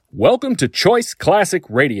Welcome to Choice Classic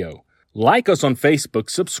Radio. Like us on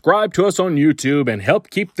Facebook, subscribe to us on YouTube, and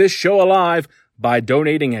help keep this show alive by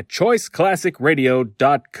donating at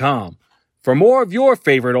choiceclassicradio.com. For more of your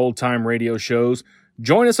favorite old-time radio shows,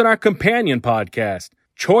 join us on our companion podcast,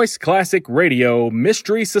 Choice Classic Radio,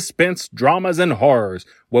 Mystery, Suspense, Dramas, and Horrors,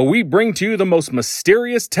 where we bring to you the most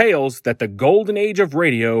mysterious tales that the golden age of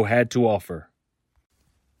radio had to offer.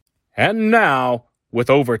 And now, with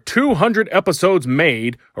over 200 episodes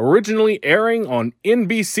made, originally airing on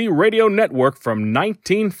NBC Radio Network from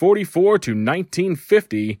 1944 to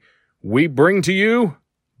 1950, we bring to you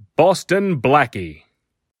Boston Blackie.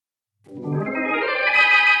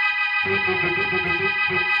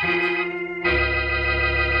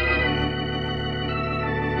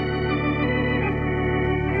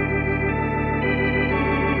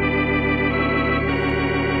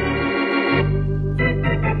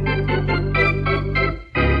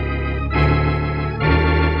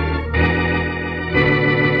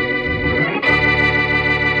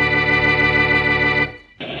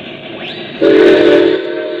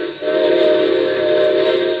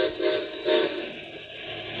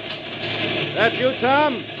 That you,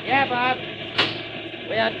 Tom? Yeah, Bob.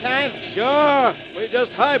 We on time? Sure. We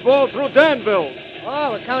just highballed through Danville.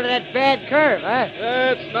 Oh, we're coming to that bad curve, huh?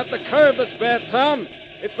 It's not the curve that's bad, Tom.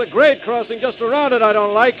 It's the grade crossing just around it I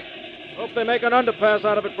don't like. Hope they make an underpass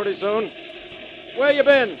out of it pretty soon. Where you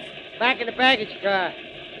been? Back in the baggage car.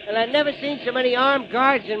 And I've never seen so many armed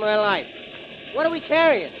guards in my life. What are we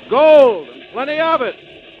carrying? Gold, and plenty of it.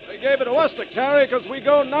 They gave it to us to carry because we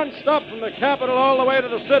go non-stop from the capital all the way to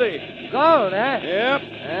the city. Gold, huh? Yep.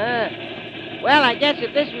 Well, I guess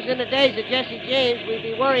if this was in the days of Jesse James, we'd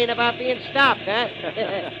be worrying about being stopped, huh?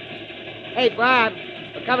 Hey, Bob,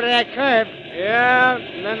 we're coming to that curve. Yeah,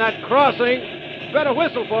 and then that crossing. Better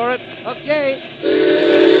whistle for it. Okay.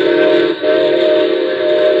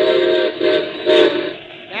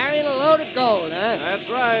 Carrying a load of gold, huh? That's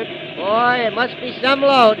right. Boy, it must be some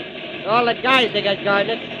load. All the guys they got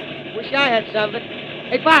guarding it. Wish I had some of it.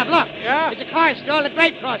 Hey, Bob, look. Yeah? There's a car still on the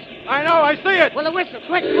grade crossing. I know, I see it. Well, the whistle,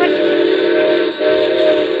 quick, whistle.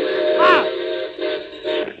 Bob,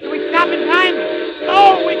 do we stop in time?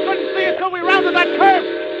 No, we couldn't see it till we rounded that curve.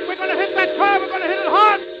 We're going to hit that curve. We're going to hit it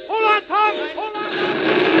hard. Hold on, Tom. Hold on.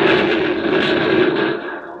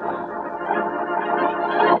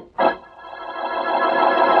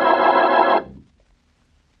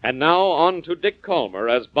 And now on to Dick Calmer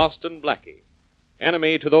as Boston Blackie.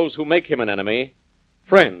 Enemy to those who make him an enemy.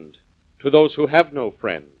 Friend to those who have no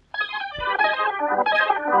friend.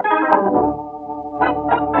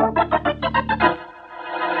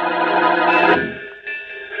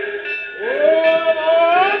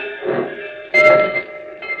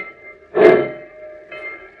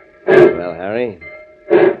 Well, Harry,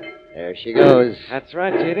 there she goes. That's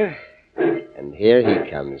right, Jeter. And here he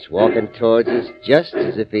comes, walking towards us just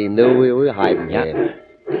as if he knew we were hiding here.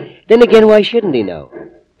 Then again, why shouldn't he know?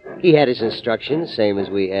 He had his instructions, same as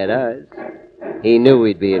we had ours. He knew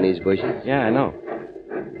we'd be in these bushes. Yeah, I know.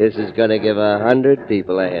 This is going to give 100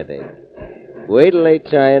 people a headache. Wait till they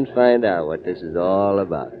try and find out what this is all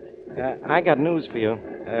about. I got news for you.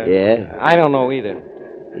 Yeah? I don't know either.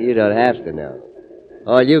 You don't have to know.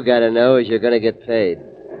 All you got to know is you're going to get paid.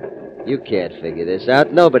 You can't figure this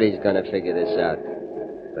out. Nobody's going to figure this out.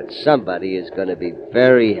 But somebody is going to be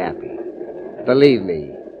very happy. Believe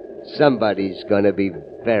me, somebody's going to be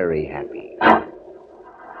very happy.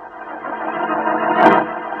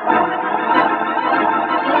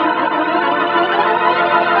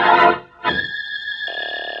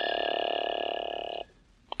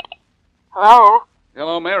 Hello?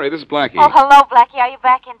 Hello, Mary. This is Blackie. Oh, hello, Blackie. Are you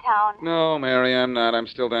back in town? No, Mary, I'm not. I'm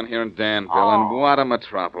still down here in Danville, Oh. and what a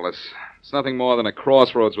metropolis. It's nothing more than a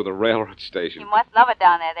crossroads with a railroad station. You must love it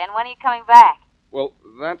down there, then. When are you coming back? Well,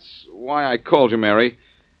 that's why I called you, Mary.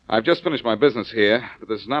 I've just finished my business here, but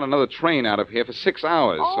there's not another train out of here for 6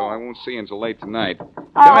 hours, so I won't see you until late tonight.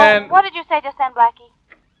 Come in. What did you say just then, Blackie?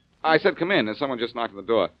 I said come in. There's someone just knocking the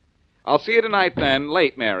door. I'll see you tonight, then.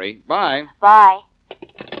 Late, Mary. Bye. Bye.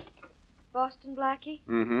 Boston Blackie?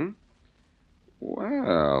 Mm-hmm.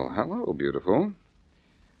 Well, hello, beautiful.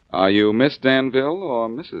 Are you Miss Danville or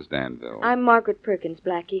Mrs. Danville? I'm Margaret Perkins,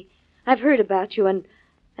 Blackie. I've heard about you, and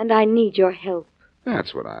I need your help.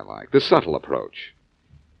 That's what I like. The subtle approach.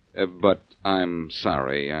 But I'm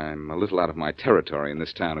sorry. I'm a little out of my territory in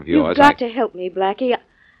this town of yours. You've got to help me, Blackie.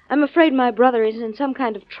 I'm afraid my brother is in some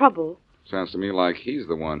kind of trouble. Sounds to me like he's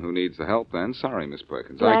the one who needs the help, then. Sorry, Miss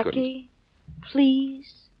Perkins. I couldn't. Blackie,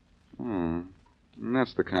 please.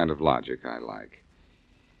 That's the kind of logic I like.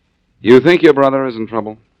 You think your brother is in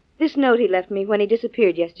trouble? This note he left me when he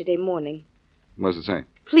disappeared yesterday morning. What does it say?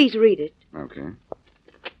 Please read it. Okay.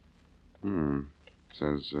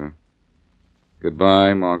 Says,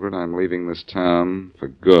 goodbye, Margaret. I'm leaving this town for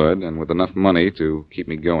good and with enough money to keep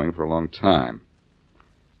me going for a long time.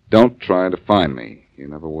 Don't try to find me. You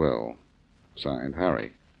never will. Signed,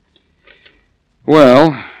 Harry.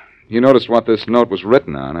 Well, you noticed what this note was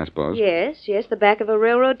written on, I suppose. Yes, the back of a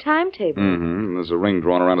railroad timetable. Mm-hmm. There's a ring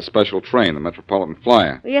drawn around a special train, the Metropolitan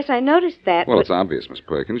Flyer. Well, yes, I noticed that. Well, but... it's obvious, Miss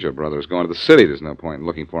Perkins. Your brother is going to the city. There's no point in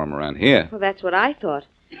looking for him around here. Well, that's what I thought.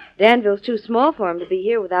 Danville's too small for him to be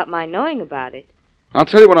here without my knowing about it. I'll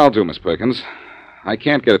tell you what I'll do, Miss Perkins. I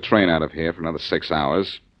can't get a train out of here for another 6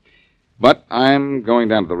 hours. But I'm going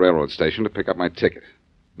down to the railroad station to pick up my ticket.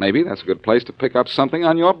 Maybe that's a good place to pick up something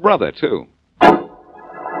on your brother, too.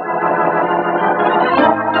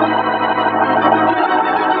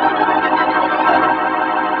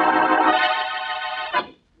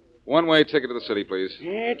 One-way ticket to the city, please.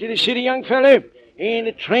 Yeah, to the city, young fella. And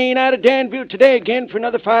the train out of Danville today again for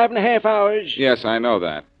another 5.5 hours. Yes, I know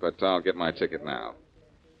that, but I'll get my ticket now.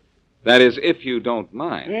 That is, if you don't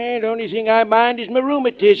mind. Yeah, the only thing I mind is my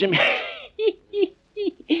rheumatism.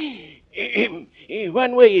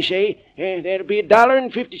 One way, you say. That'll be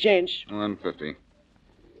 $1.50. $1.50.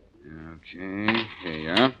 Okay, here you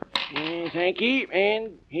are. Thank you.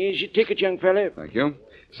 And here's your ticket, young fella. Thank you.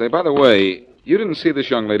 Say, by the way, you didn't see this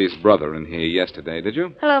young lady's brother in here yesterday, did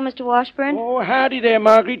you? Hello, Mr. Washburn. Oh, howdy there,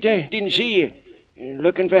 Margaret. Didn't see you.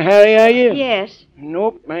 Looking for Harry, are you? Yes.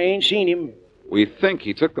 Nope, I ain't seen him. We think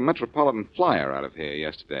he took the Metropolitan Flyer out of here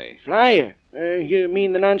yesterday. Flyer? You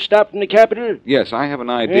mean the non-stop from the capital? Yes, I have an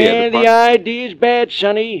idea. The idea's bad,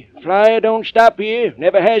 Sonny. Flyer don't stop here.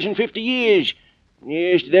 Never has in 50 years.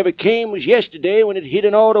 Nearest it ever came was yesterday when it hit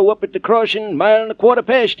an auto up at the crossing, 1.25 miles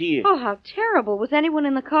past here. Oh, how terrible. Was anyone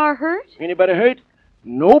in the car hurt? Anybody hurt?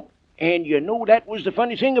 Nope. And you know that was the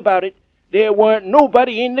funny thing about it. There weren't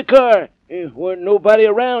nobody in the car. Weren't nobody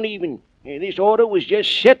around even. This auto was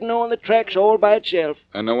just sitting on the tracks all by itself.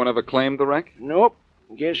 And no one ever claimed the wreck? Nope.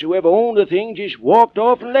 Guess whoever owned the thing just walked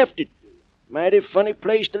off and left it. Mighty funny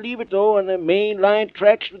place to leave it, though, on the main line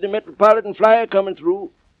tracks with the Metropolitan Flyer coming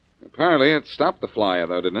through. Apparently it stopped the Flyer,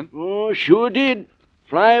 though, didn't it? Oh, sure did.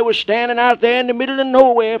 Flyer was standing out there in the middle of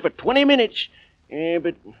nowhere for 20 minutes.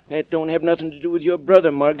 But that don't have nothing to do with your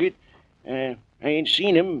brother, Margaret. I ain't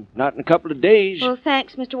seen him, not in a couple of days. Well,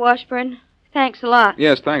 thanks, Mr. Washburn. Thanks a lot.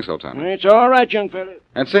 Yes, thanks, old-timer. It's all right, young fella.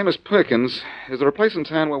 And say, Miss Perkins, is there a place in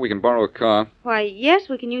town where we can borrow a car? Why, yes,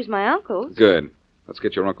 we can use my uncle's. Good. Let's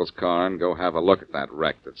get your uncle's car and go have a look at that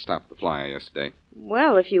wreck that stopped the Flyer yesterday.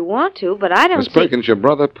 Well, if you want to, but I don't Miss Perkins, your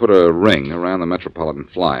brother put a ring around the Metropolitan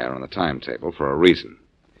Flyer on the timetable for a reason.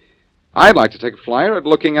 I'd like to take a flyer at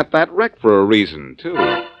looking at that wreck for a reason, too.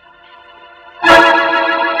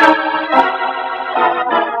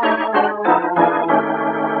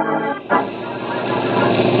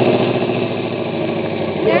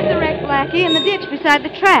 There's the wreck, Blackie, in the ditch beside the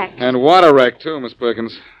track. And what a wreck, too, Miss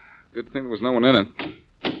Perkins. Good thing there was no one in it.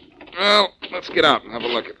 Well, let's get out and have a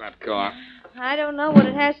look at that car. I don't know what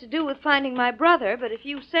it has to do with finding my brother, but if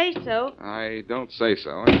you say so... I don't say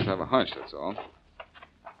so. I just have a hunch, that's all.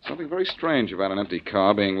 Something very strange about an empty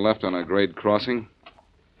car being left on a grade crossing.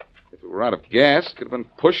 If it were out of gas, it could have been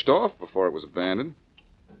pushed off before it was abandoned.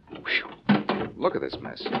 Whew. Look at this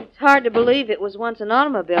mess. It's hard to believe it was once an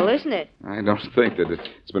automobile, isn't it? I don't think that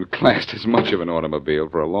it's been classed as much of an automobile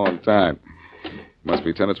for a long time. It must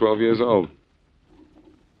be 10 or 12 years old.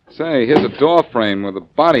 Say, here's a door frame with a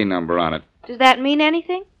body number on it. Does that mean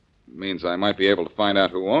anything? It means I might be able to find out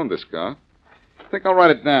who owned this car. I think I'll write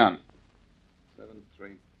it down.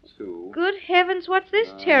 732. Good heavens, what's this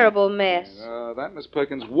terrible mess? That, Miss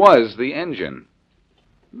Perkins, was the engine.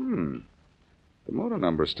 The motor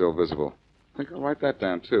number's still visible. I think I'll write that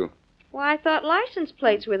down, too. Why, I thought license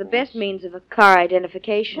plates were the best means of a car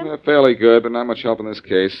identification. They're fairly good, but not much help in this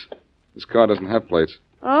case. This car doesn't have plates.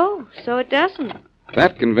 Oh, so it doesn't.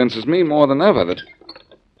 That convinces me more than ever that...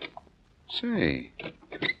 Say,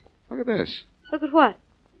 look at this. Look at what?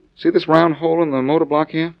 See this round hole in the motor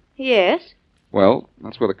block here? Yes. Well,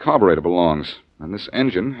 that's where the carburetor belongs. And this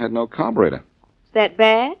engine had no carburetor. Is that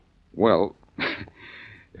bad? Well,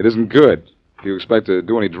 it isn't good. If you expect to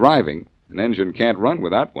do any driving, an engine can't run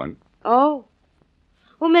without one. Oh.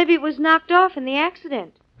 Well, maybe it was knocked off in the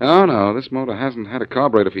accident. Oh, no, this motor hasn't had a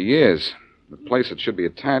carburetor for years. The place it should be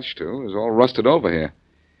attached to is all rusted over here.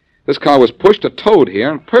 This car was pushed or towed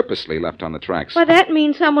here and purposely left on the tracks. Well, that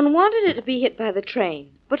means someone wanted it to be hit by the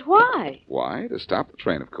train. But why? Why? To stop the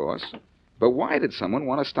train, of course. But why did someone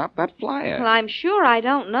want to stop that Flyer? Well, I'm sure I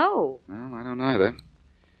don't know. Well, I don't either.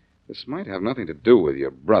 This might have nothing to do with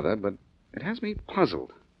your brother, but it has me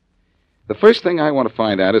puzzled. The first thing I want to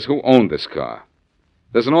find out is who owned this car.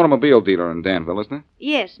 There's an automobile dealer in Danville, isn't there?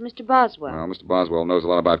 Yes, Mr. Boswell. Well, Mr. Boswell knows a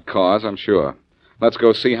lot about cars, I'm sure. Let's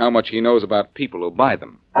go see how much he knows about people who buy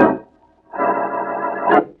them.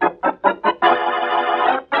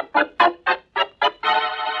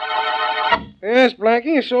 Yes, Blackie,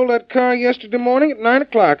 you sold that car yesterday morning at 9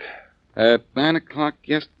 o'clock. At 9 o'clock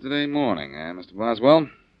yesterday morning, Mr. Boswell.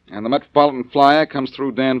 And the Metropolitan Flyer comes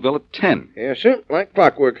through Danville at 10. Yes, sir, like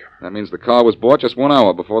clockwork. That means the car was bought just 1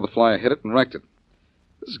 hour before the Flyer hit it and wrecked it.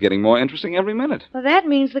 This is getting more interesting every minute. Well, that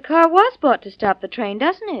means the car was bought to stop the train,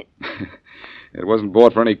 doesn't it? It wasn't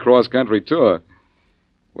bought for any cross-country tour.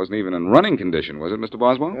 Wasn't even in running condition, was it, Mr.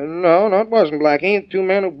 Boswell? No, it wasn't, Blackie. The two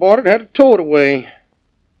men who bought it had to tow it away.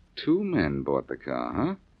 2 men bought the car,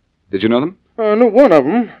 huh? Did you know them? I knew one of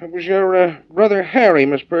them. It was your brother Harry,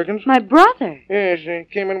 Miss Perkins. My brother? Yes, he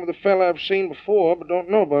came in with a fella I've seen before, but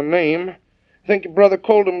don't know by name. I think your brother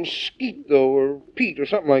called him Skeet, though, or Pete, or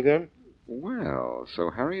something like that. Well,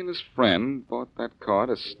 so Harry and his friend bought that car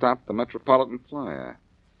to stop the Metropolitan Flyer.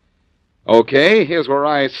 Okay, here's where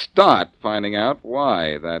I start finding out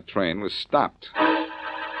why that train was stopped.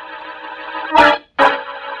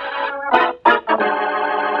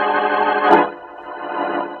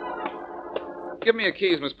 Give me your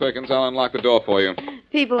keys, Miss Perkins. I'll unlock the door for you.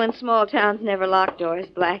 People in small towns never lock doors,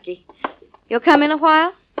 Blackie. You'll come in a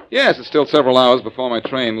while? Yes, it's still several hours before my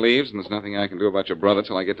train leaves, and there's nothing I can do about your brother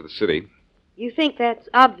till I get to the city. You think that's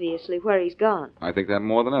obviously where he's gone? I think that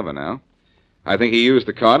more than ever now. I think he used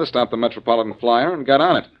the car to stop the Metropolitan Flyer and got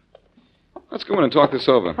on it. Let's go in and talk this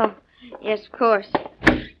over. Oh, yes, of course.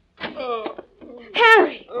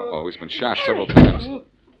 Harry! Uh-oh, he's been shot several times.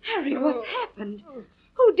 Harry, what's happened?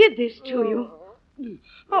 Who did this to you?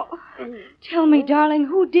 Oh, tell me, darling,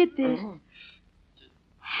 who did this?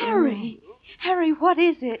 Harry, what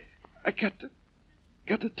is it? I got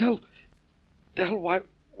to tell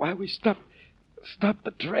why we stopped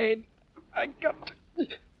the train. I got to...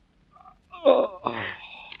 Oh.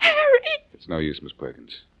 Harry! It's no use, Miss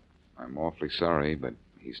Perkins. I'm awfully sorry, but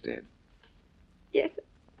he's dead. Yes,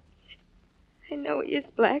 I know he is,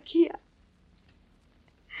 Blackie.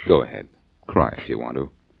 Go ahead. Cry if you want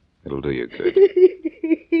to. It'll do you good.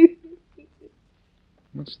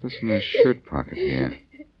 What's this in his shirt pocket here?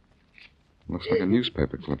 Looks like a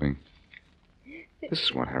newspaper clipping. This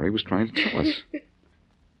is what Harry was trying to tell us.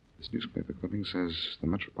 This newspaper clipping says the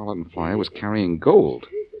Metropolitan Flyer was carrying gold.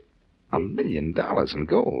 $1 million in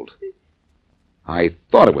gold. I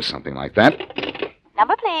thought it was something like that.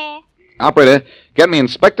 Number, please. Operator, get me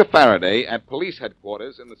Inspector Faraday at police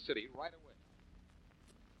headquarters in the city right away.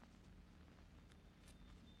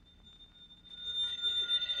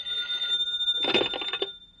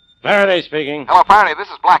 Faraday speaking. Hello, Faraday. This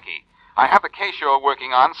is Blackie. I have the case you're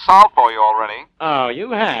working on solved for you already. Oh,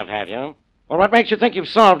 you have you? Well, what makes you think you've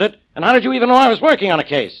solved it? And how did you even know I was working on a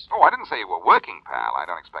case? Oh, I didn't say you were working, pal. I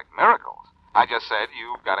don't expect miracles. I just said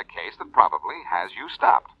you've got a case that probably has you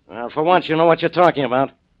stopped. Well, for once, you know what you're talking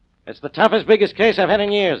about. It's the toughest, biggest case I've had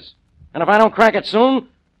in years. And if I don't crack it soon,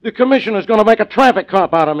 the commissioner's going to make a traffic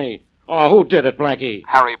cop out of me. Oh, who did it, Blackie?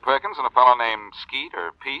 Harry Perkins and a fellow named Skeet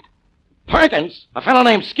or Pete. Perkins? A fellow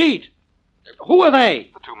named Skeet? Who are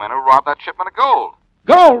they? The 2 men who robbed that shipment of gold.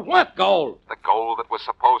 Gold? What gold? The gold that was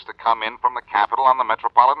supposed to come in from the capital on the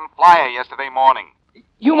Metropolitan Flyer yesterday morning.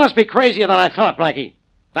 You must be crazier than I thought, Blackie.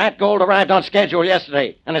 That gold arrived on schedule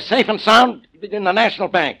yesterday, and is safe and sound in the National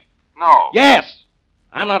Bank. No. Yes.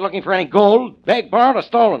 I'm not looking for any gold, begged, borrowed, or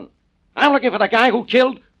stolen. I'm looking for the guy who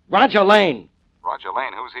killed Roger Lane. Roger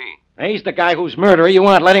Lane, who's he? He's the guy whose murderer you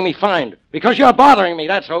aren't letting me find. Because you're bothering me,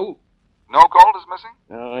 that's who. No gold is missing?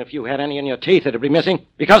 Oh, if you had any in your teeth, it'd be missing.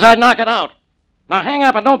 Because I'd knock it out. Now hang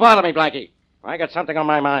up and don't bother me, Blackie. I got something on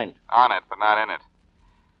my mind. On it, but not in it.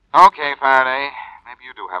 Okay, Faraday. Maybe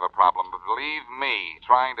you do have a problem, but believe me,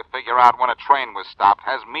 trying to figure out when a train was stopped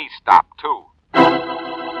has me stopped, too.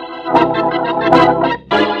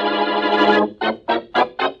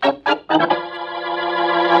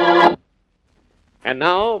 And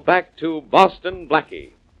now, back to Boston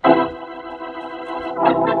Blackie.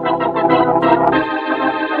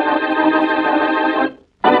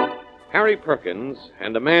 Harry Perkins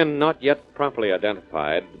and a man not yet properly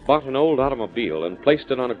identified bought an old automobile and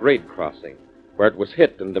placed it on a grade crossing, where it was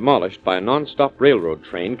hit and demolished by a non-stop railroad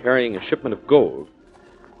train carrying a shipment of gold.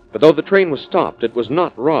 But though the train was stopped, it was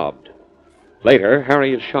not robbed. Later,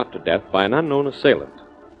 Harry is shot to death by an unknown assailant.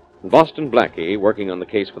 And Boston Blackie, working on the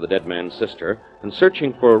case for the dead man's sister and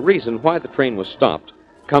searching for a reason why the train was stopped,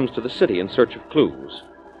 comes to the city in search of clues.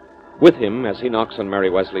 With him, as he knocks on Mary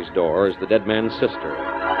Wesley's door, is the dead man's sister.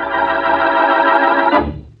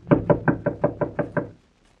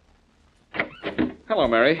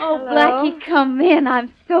 Mary. Oh, Hello? Blackie, come in.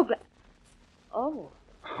 I'm so glad. Oh.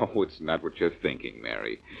 Oh, it's not what you're thinking,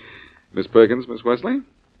 Mary. Miss Perkins, Miss Wesley?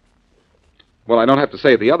 Well, I don't have to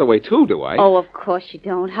say it the other way, too, do I? Oh, of course you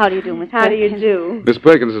don't. How do you do, Miss How do you Perkins? do? Miss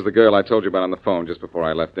Perkins is the girl I told you about on the phone just before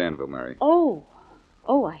I left Danville, Mary. Oh.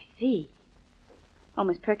 Oh, I see. Oh,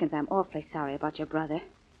 Miss Perkins, I'm awfully sorry about your brother.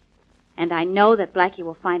 And I know that Blackie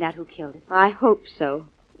will find out who killed him. I hope so.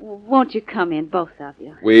 Won't you come in, both of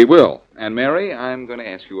you? We will. And, Mary, I'm going to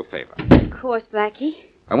ask you a favor. Of course, Blackie.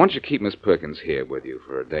 I want you to keep Miss Perkins here with you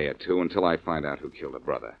for a day or two until I find out who killed her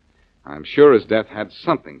brother. I'm sure his death had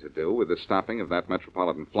something to do with the stopping of that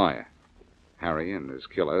Metropolitan flyer. Harry and his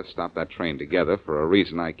killer stopped that train together for a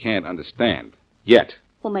reason I can't understand. Yet.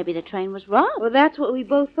 Well, maybe the train was robbed. Well, that's what we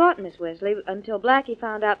both thought, Miss Wesley, until Blackie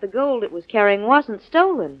found out the gold it was carrying wasn't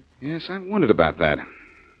stolen. Yes, I wondered about that.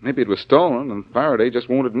 Maybe it was stolen, and Faraday just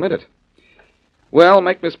won't admit it. Well,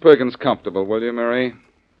 make Miss Perkins comfortable, will you, Mary?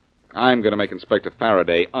 I'm going to make Inspector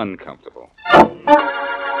Faraday uncomfortable.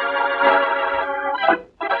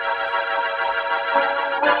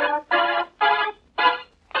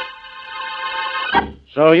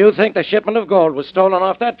 So you think the shipment of gold was stolen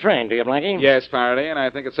off that train, do you, Blackie? Yes, Faraday, and I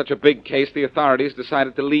think it's such a big case the authorities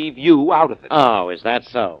decided to leave you out of it. Oh, is that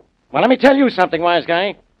so? Well, let me tell you something, wise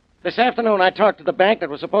guy. This afternoon I talked to the bank that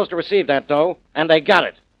was supposed to receive that dough, and they got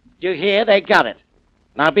it. You hear? They got it.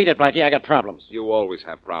 Now beat it, Blackie. I got problems. You always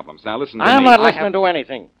have problems. Now listen to me. I'm not listening to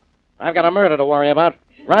anything. I've got a murder to worry about.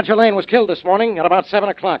 Roger Lane was killed this morning at about 7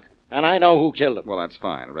 o'clock, and I know who killed him. Well, that's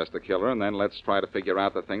fine. Arrest the killer, and then let's try to figure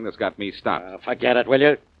out the thing that's got me stopped. Forget it, will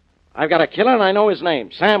you? I've got a killer, and I know his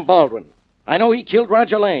name, Sam Baldwin. I know he killed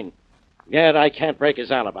Roger Lane. Yet I can't break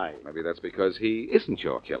his alibi. Maybe that's because he isn't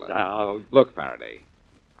your killer. Oh. Look, Faraday.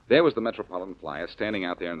 There was the Metropolitan flyer standing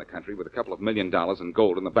out there in the country with $2 million in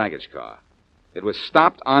gold in the baggage car. It was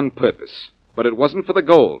stopped on purpose, but it wasn't for the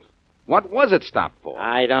gold. What was it stopped for?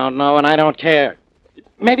 I don't know, and I don't care.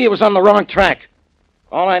 Maybe it was on the wrong track.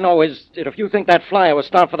 All I know is that if you think that flyer was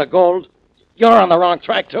stopped for the gold, you're on the wrong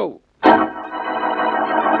track, too.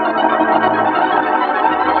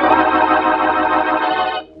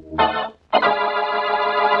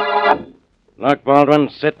 Look, Baldwin,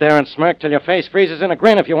 sit there and smirk till your face freezes in a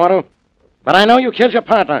grin if you want to. But I know you killed your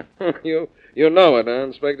partner. You know it, huh,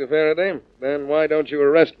 Inspector Faraday? Then why don't you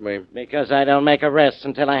arrest me? Because I don't make arrests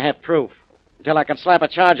until I have proof. Until I can slap a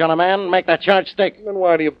charge on a man and make that charge stick. Then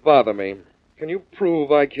why do you bother me? Can you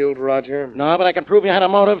prove I killed Roger? No, but I can prove you had a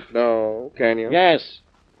motive. No, can you? Yes.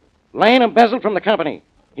 Lane embezzled from the company.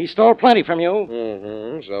 He stole plenty from you.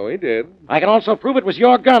 Mm-hmm, so he did. I can also prove it was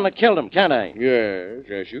your gun that killed him, can't I?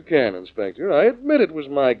 Yes, you can, Inspector. I admit it was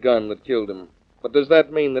my gun that killed him. But does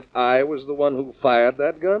that mean that I was the one who fired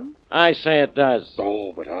that gun? I say it does.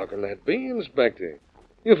 Oh, but how can that be, Inspector?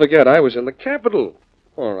 You forget I was in the Capitol.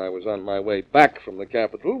 Or I was on my way back from the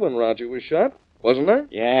Capitol when Roger was shot, wasn't I?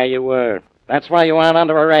 Yeah, you were. That's why you aren't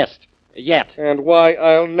under arrest. Yet. And why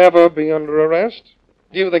I'll never be under arrest?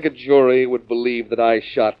 Do you think a jury would believe that I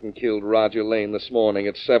shot and killed Roger Lane this morning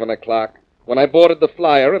at 7 o'clock, when I boarded the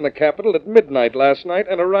flyer in the Capitol at midnight last night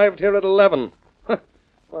and arrived here at 11?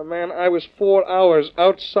 Why, man, I was 4 hours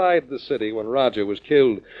outside the city when Roger was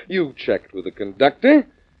killed. You checked with the conductor.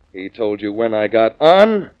 He told you when I got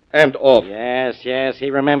on and off. Yes, he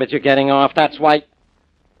remembered you getting off. That's why...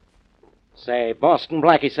 Say, Boston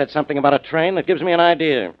Blackie said something about a train that gives me an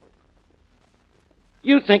idea.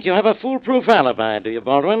 You think you have a foolproof alibi, do you,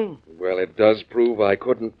 Baldwin? Well, it does prove I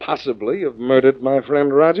couldn't possibly have murdered my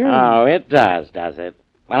friend Roger. Oh, it does it?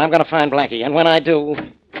 Well, I'm going to find Blackie, and when I do,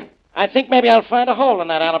 I think maybe I'll find a hole in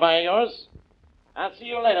that alibi of yours. I'll see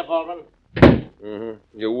you later, Baldwin.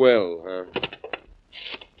 Mm-hmm. You will, huh?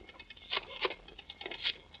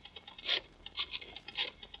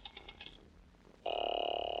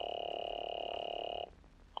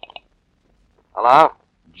 Hello?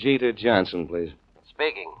 Jeter Johnson, please.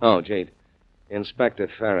 Speaking. Oh, Jade. Inspector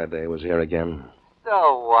Faraday was here again.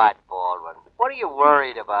 So what, Baldwin? What are you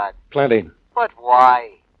worried about? Plenty. But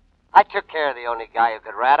why? I took care of the only guy who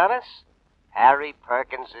could rat on us. Harry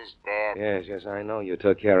Perkins is dead. Yes, I know you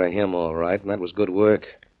took care of him all right, and that was good work.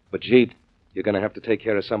 But, Jeet, you're going to have to take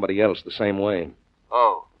care of somebody else the same way.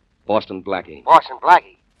 Oh. Boston Blackie. Boston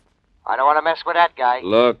Blackie. I don't want to mess with that guy.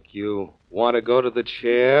 Look, you want to go to the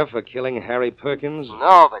chair for killing Harry Perkins?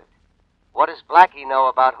 No, but what does Blackie know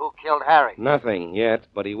about who killed Harry? Nothing yet,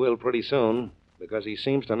 but he will pretty soon, because he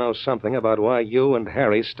seems to know something about why you and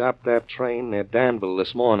Harry stopped that train near Danville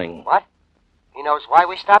this morning. What? He knows why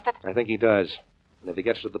we stopped it? I think he does. And if he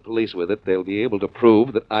gets to the police with it, they'll be able to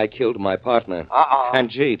prove that I killed my partner. Uh-oh. And,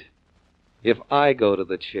 Jeet, if I go to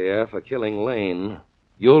the chair for killing Lane,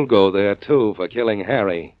 you'll go there, too, for killing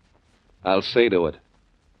Harry. I'll see to it.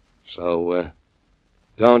 So,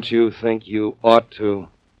 don't you think you ought to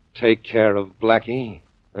take care of Blackie?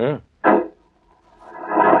 Huh?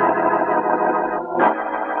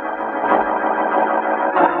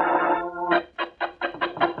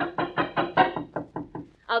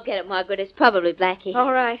 I'll get it, Margaret. It's probably Blackie.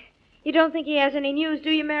 All right. You don't think he has any news,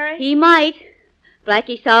 do you, Mary? He might.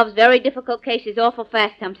 Blackie solves very difficult cases awful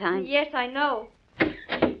fast sometimes. Yes, I know.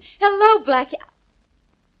 Hello, Blackie.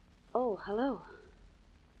 Oh, hello.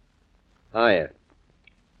 Hiya.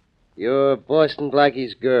 You're Boston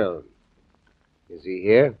Blackie's girl. Is he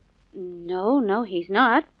here? No, he's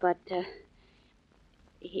not, but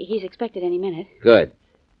he's expected any minute. Good.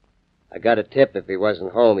 I got a tip if he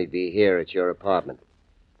wasn't home, he'd be here at your apartment.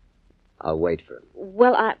 I'll wait for him.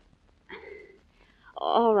 Well,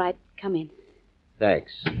 all right, come in.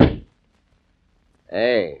 Thanks.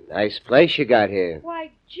 Hey, nice place you got here.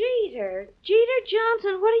 Why, Jeter. Jeter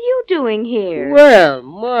Johnson, what are you doing here? Well,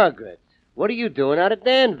 Margaret, what are you doing out at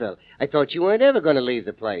Danville? I thought you weren't ever going to leave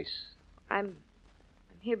the place. I'm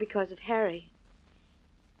here because of Harry.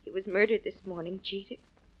 He was murdered this morning, Jeter.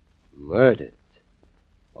 Murdered?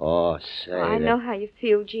 Oh, say. I know how you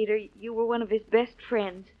feel, Jeter. You were one of his best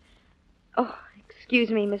friends. Oh, excuse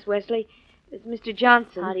me, Miss Wesley. It's Mr.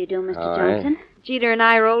 Johnson. How do you do, Mr. All Johnson? right. Jeter and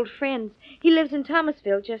I are old friends. He lives in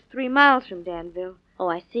Thomasville, just 3 miles from Danville. Oh,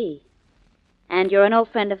 I see. And you're an old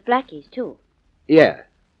friend of Blackie's, too. Yeah.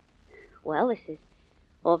 Well, this is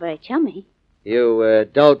all very chummy. You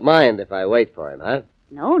don't mind if I wait for him, huh?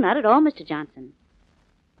 No, not at all, Mr. Johnson.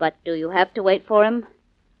 But do you have to wait for him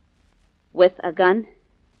with a gun?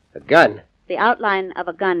 A gun? The outline of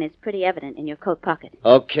a gun is pretty evident in your coat pocket.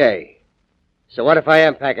 Okay. So what if I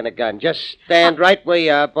am packing a gun? Just stand right where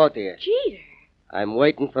you are, both of you. Jeter. I'm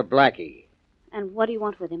waiting for Blackie. And what do you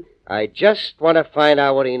want with him? I just want to find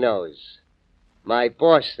out what he knows. My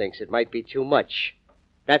boss thinks it might be too much.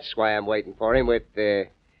 That's why I'm waiting for him with,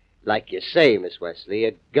 like you say, Miss Wesley,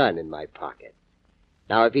 a gun in my pocket.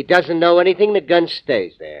 Now, if he doesn't know anything, the gun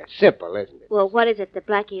stays there. Simple, isn't it? Well, what is it that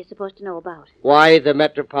Blackie is supposed to know about? Why the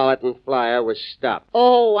Metropolitan Flyer was stopped.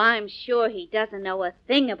 Oh, I'm sure he doesn't know a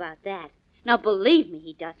thing about that. Now, believe me,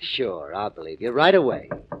 he doesn't. Sure, I'll believe you right away.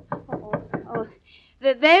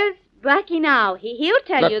 There's Blackie now. He'll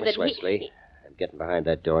tell Look, you Miss that Wesley, I'm getting behind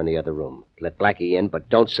that door in the other room. Let Blackie in, but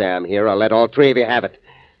don't say I'm here. I'll let all 3 of you have it.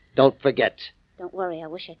 Don't forget. Don't worry, I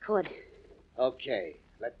wish I could. Okay,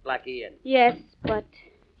 let Blackie in. Yes, but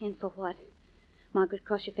in for what? Margaret,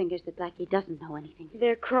 cross your fingers that Blackie doesn't know anything.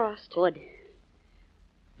 They're crossed. Good.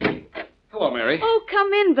 Hello, Mary. Oh,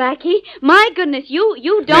 come in, Blackie. My goodness,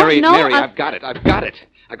 you don't Mary, know... Mary, I've got it. I've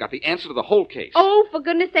got the answer to the whole case. Oh, for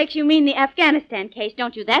goodness sakes, you mean the Afghanistan case,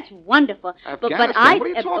 don't you? That's wonderful. Afghanistan? What are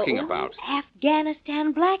you talking about?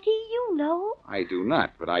 Afghanistan, Blackie, you know. I do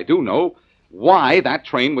not, but I do know why that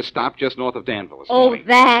train was stopped just north of Danville this Oh, morning.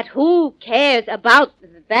 that. Who cares about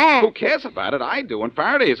that? Who cares about it? I do, and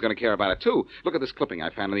Faraday is going to care about it, too. Look at this clipping I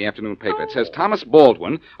found in the afternoon paper. It says Thomas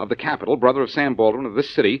Baldwin of the Capitol, brother of Sam Baldwin of this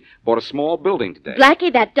city, bought a small building today.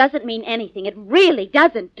 Blackie, that doesn't mean anything. It really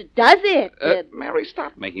doesn't, does it? Mary,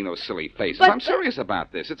 stop making those silly faces. But- I'm serious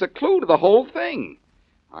about this. It's a clue to the whole thing.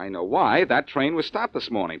 I know why that train was stopped this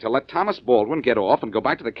morning, to let Thomas Baldwin get off and go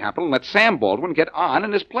back to the Capitol and let Sam Baldwin get on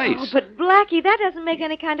in his place. Oh, but Blackie, that doesn't make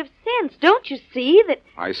any kind of sense. Don't you see that...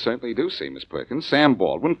 I certainly do see, Miss Perkins. Sam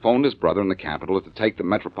Baldwin phoned his brother in the Capitol to take the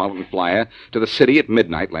Metropolitan Flyer to the city at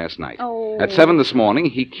midnight last night. Oh. At 7 this morning,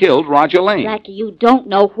 he killed Roger Lane. Blackie, you don't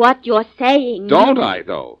know what you're saying. Don't I,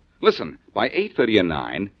 though? Listen, by 8:30 or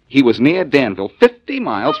 9, he was near Danville, 50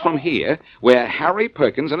 miles from here, where Harry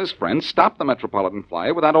Perkins and his friends stopped the Metropolitan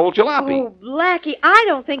Flyer with that old jalopy. Oh, Blackie, I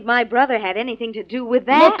don't think my brother had anything to do with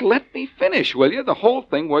that. Look, let me finish, will you? The whole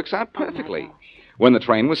thing works out perfectly. When the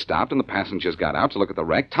train was stopped and the passengers got out to look at the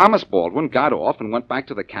wreck, Thomas Baldwin got off and went back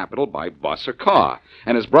to the Capitol by bus or car.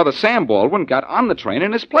 And his brother Sam Baldwin got on the train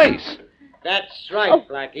in his place. That's right,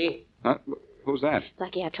 Blackie. Huh? Who's that?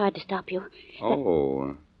 Blackie, I tried to stop you.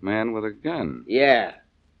 Oh, a man with a gun. Yeah,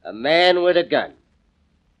 a man with a gun.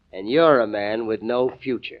 And you're a man with no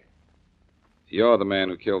future. You're the man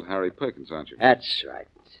who killed Harry Perkins, aren't you? That's right.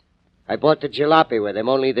 I bought the jalopy with him,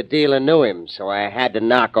 only the dealer knew him, so I had to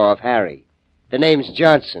knock off Harry. The name's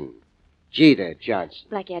Johnson. Jeter Johnson.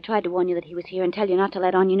 Blackie, I tried to warn you that he was here and tell you not to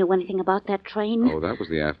let on you knew anything about that train. Oh, that was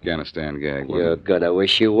the Afghanistan gag, wasn't You're it? gonna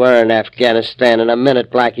wish you were in Afghanistan in a minute,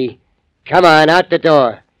 Blackie. Come on, out the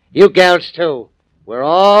door. You gals, too. We're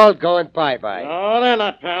all going bye-bye. No, they're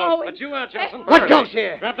not, pals. Oh, But you are, Johnson. What goes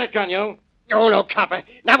here? Drop that gun, you. Oh, no, copper.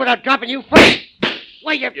 Not without dropping you first.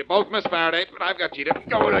 Why, you... You both missed, Faraday, but I've got Jeter.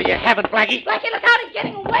 Oh, no, you haven't, Blackie. Blackie, look out, he's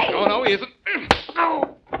getting away. Oh, no, he isn't.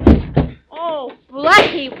 Oh. Oh,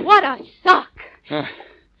 Blackie, what a suck.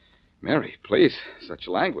 Mary, please, such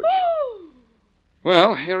language.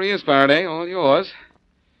 Well, here he is, Faraday, all yours.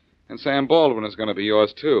 And Sam Baldwin is going to be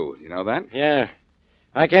yours, too. You know that? Yeah.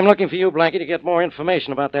 I came looking for you, Blackie, to get more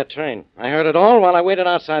information about that train. I heard it all while I waited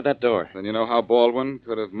outside that door. Then you know how Baldwin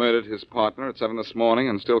could have murdered his partner at 7 this morning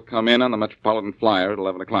and still come in on the Metropolitan Flyer at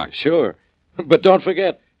 11 o'clock. Sure. But don't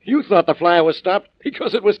forget, you thought the flyer was stopped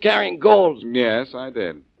because it was carrying gold. Yes, I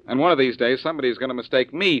did. And one of these days, somebody's going to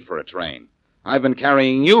mistake me for a train. I've been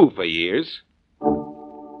carrying you for years.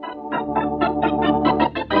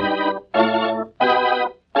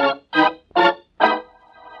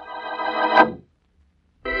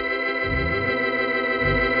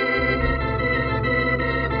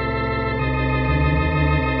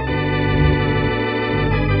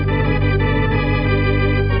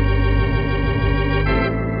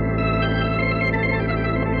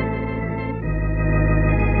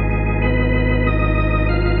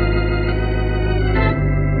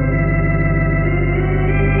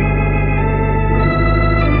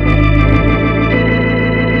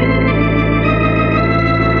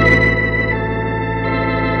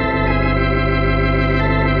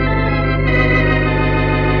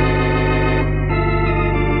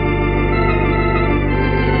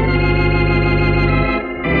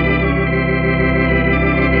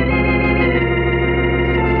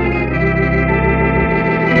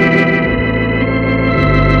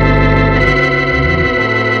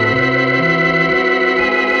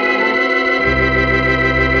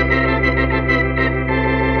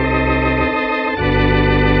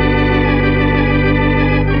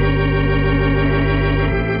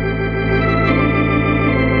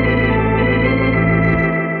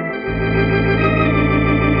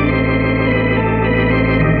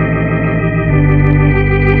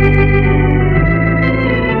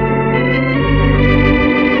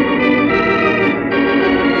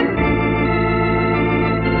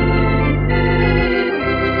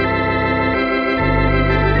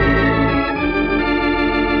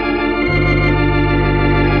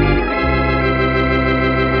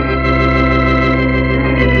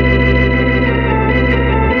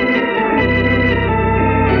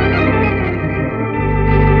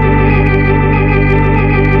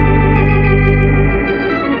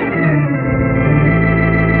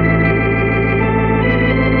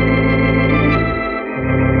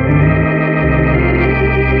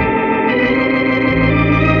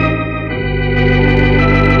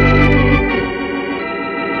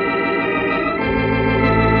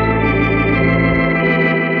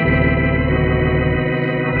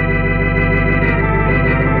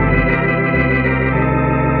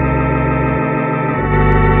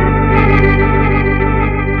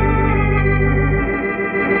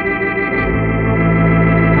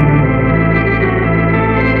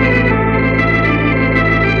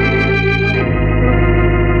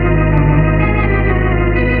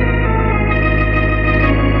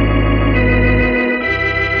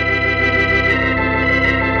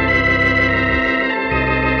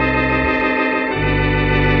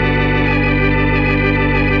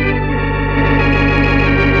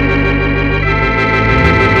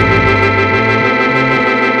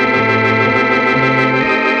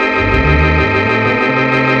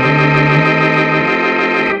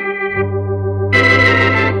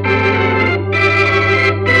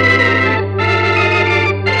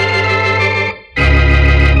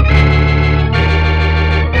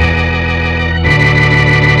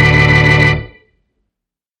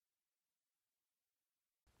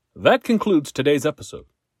 That concludes today's episode.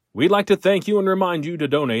 We'd like to thank you and remind you to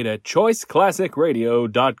donate at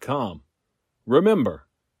choiceclassicradio.com. Remember,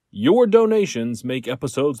 your donations make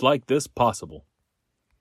episodes like this possible.